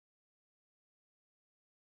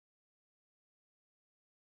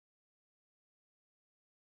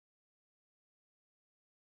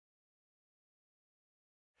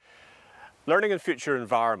Learning in Future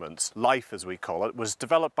Environments, LIFE as we call it, was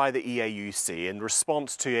developed by the EAUC in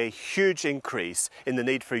response to a huge increase in the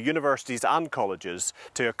need for universities and colleges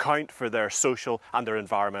to account for their social and their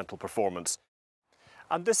environmental performance.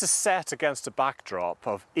 And this is set against a backdrop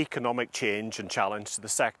of economic change and challenge to the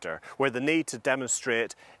sector, where the need to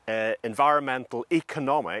demonstrate environmental,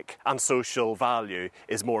 economic and social value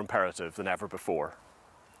is more imperative than ever before.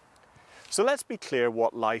 So let's be clear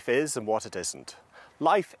what LIFE is and what it isn't.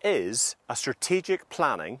 LIFE is a strategic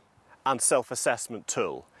planning and self-assessment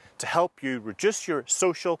tool to help you reduce your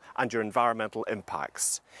social and your environmental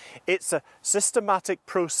impacts. It's a systematic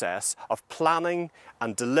process of planning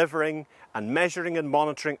and delivering and measuring and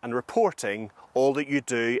monitoring and reporting all that you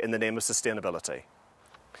do in the name of sustainability.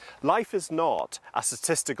 LIFE is not a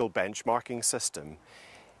statistical benchmarking system.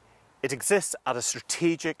 It exists at a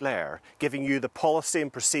strategic layer, giving you the policy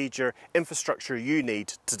and procedure infrastructure you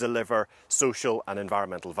need to deliver social and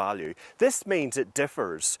environmental value. This means it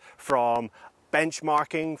differs from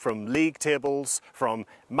benchmarking, from league tables, from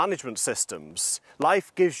management systems.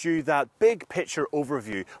 LIFE gives you that big picture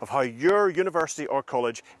overview of how your university or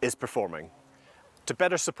college is performing. To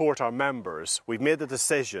better support our members, we've made the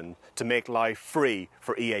decision to make LIFE free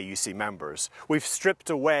for EAUC members. We've stripped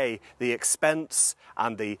away the expense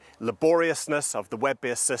and the laboriousness of the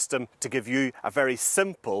web-based system to give you a very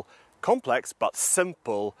simple, complex but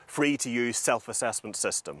simple, free-to-use self-assessment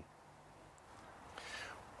system.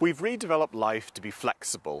 We've redeveloped LIFE to be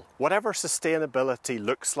flexible, whatever sustainability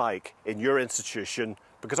looks like in your institution,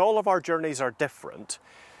 because all of our journeys are different.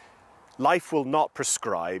 LIFE will not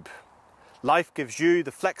prescribe. LIFE gives you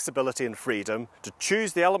the flexibility and freedom to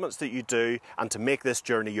choose the elements that you do and to make this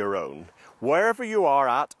journey your own. Wherever you are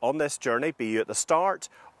at on this journey, be you at the start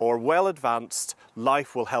or well advanced,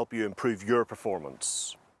 LIFE will help you improve your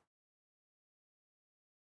performance.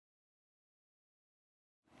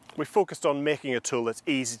 We focused on making a tool that's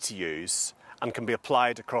easy to use and can be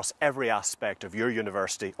applied across every aspect of your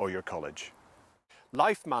university or your college.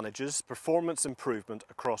 LIFE manages performance improvement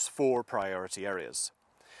across 4 priority areas.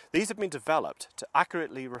 These have been developed to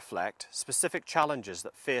accurately reflect specific challenges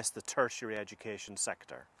that face the tertiary education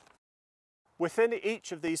sector. Within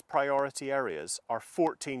each of these priority areas are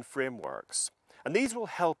 14 frameworks, and these will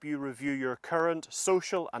help you review your current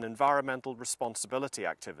social and environmental responsibility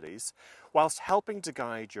activities, whilst helping to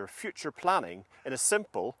guide your future planning in a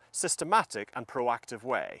simple, systematic and proactive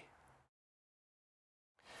way.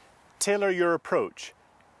 Tailor your approach.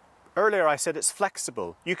 Earlier I said it's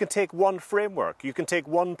flexible. You can take one framework, you can take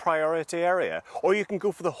one priority area, or you can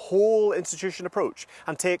go for the whole institution approach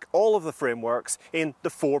and take all of the frameworks in the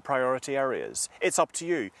 4 priority areas. It's up to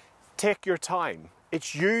you. Take your time.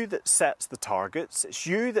 It's you that sets the targets, it's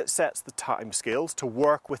you that sets the timescales to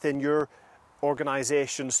work within your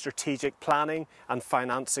organisation's strategic planning and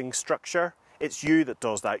financing structure. It's you that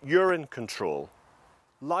does that. You're in control.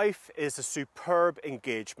 LIFE is a superb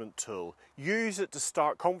engagement tool. Use it to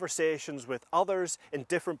start conversations with others in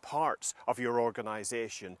different parts of your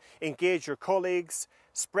organisation. Engage your colleagues,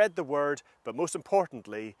 spread the word, but most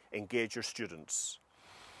importantly, engage your students.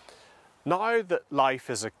 Now that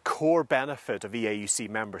LIFE is a core benefit of EAUC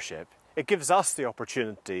membership, it gives us the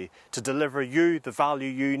opportunity to deliver you the value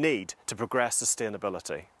you need to progress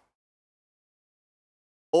sustainability.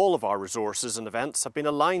 All of our resources and events have been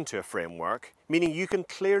aligned to a framework, meaning you can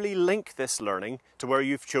clearly link this learning to where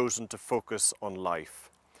you've chosen to focus on LIFE.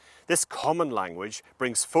 This common language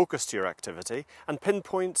brings focus to your activity and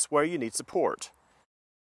pinpoints where you need support.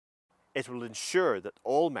 It will ensure that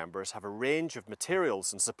all members have a range of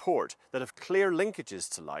materials and support that have clear linkages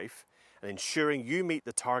to LIFE and ensuring you meet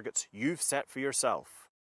the targets you've set for yourself.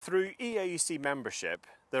 Through EAUC membership,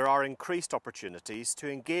 there are increased opportunities to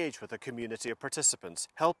engage with a community of participants,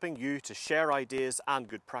 helping you to share ideas and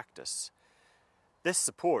good practice. This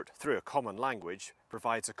support, through a common language,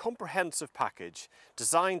 provides a comprehensive package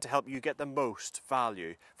designed to help you get the most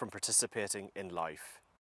value from participating in LIFE.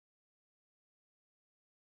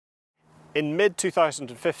 In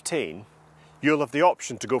mid-2015, you'll have the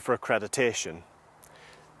option to go for accreditation.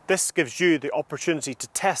 This gives you the opportunity to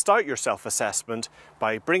test out your self-assessment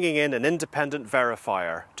by bringing in an independent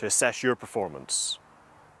verifier to assess your performance.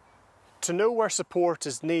 To know where support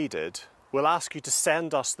is needed, we'll ask you to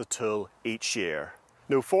send us the tool each year.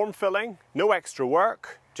 No form filling, no extra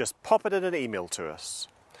work, just pop it in an email to us.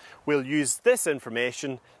 We'll use this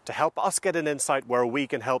information to help us get an insight where we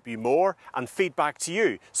can help you more and feed back to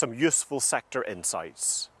you some useful sector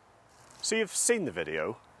insights. So you've seen the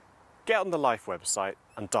video. Get on the LIFE website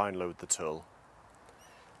and download the tool.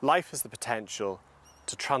 LIFE has the potential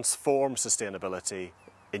to transform sustainability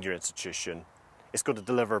in your institution. It's going to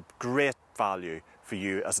deliver great value for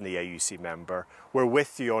you as an EAUC member. We're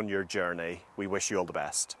with you on your journey. We wish you all the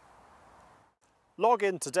best. Log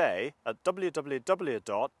in today at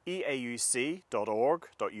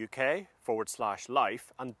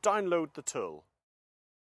www.eauc.org.uk/life and download the tool.